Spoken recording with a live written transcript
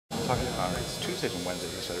talking about Tuesdays and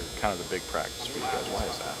Wednesdays, you said are kind of the big practice for you guys. Why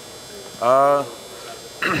is that? Uh,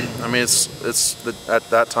 I mean, at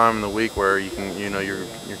that time in the week where you can,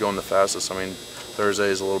 you're going the fastest. I mean, Thursday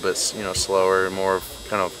is a little bit, slower, more of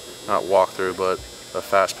kind of not walkthrough, but a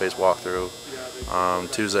fast-paced walkthrough.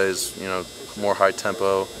 Tuesdays, more high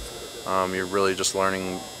tempo. You're really just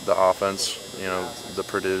learning the offense, the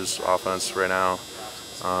Purdue's offense right now.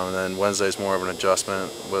 And then Wednesday's more of an adjustment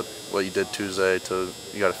with what you did Tuesday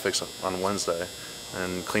you got to fix on Wednesday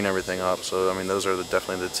and clean everything up. So I mean, those are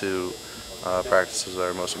definitely the two practices that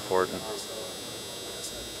are most important.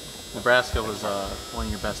 Nebraska was one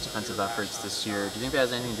of your best defensive efforts this year. Do you think that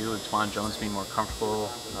has anything to do with Twan Jones being more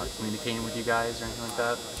comfortable communicating with you guys or anything like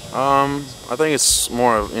that? I think it's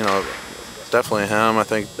more of, definitely him. I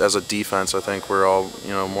think as a defense, I think we're all,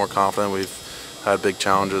 more confident. We've had big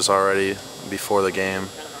challenges already before the game,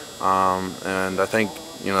 and I think,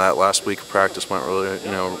 that last week of practice went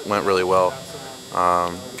really well.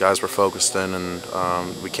 Guys were focused in, and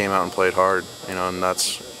we came out and played hard, and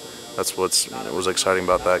that's what was exciting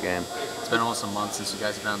about that game. It's been almost a month since you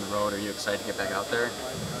guys have been on the road. Are you excited to get back out there?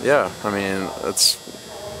 Yeah, I mean,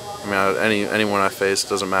 anyone I face,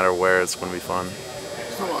 doesn't matter where, it's going to be fun.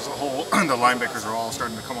 So as a whole, the linebackers are all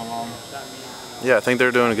starting to come along. Yeah, I think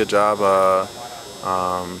they're doing a good job.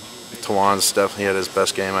 Tawan's definitely had his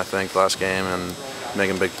best game, I think, last game, and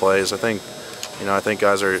making big plays. I think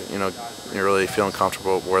guys are, really feeling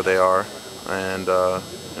comfortable where they are, and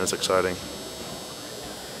it's exciting.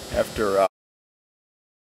 After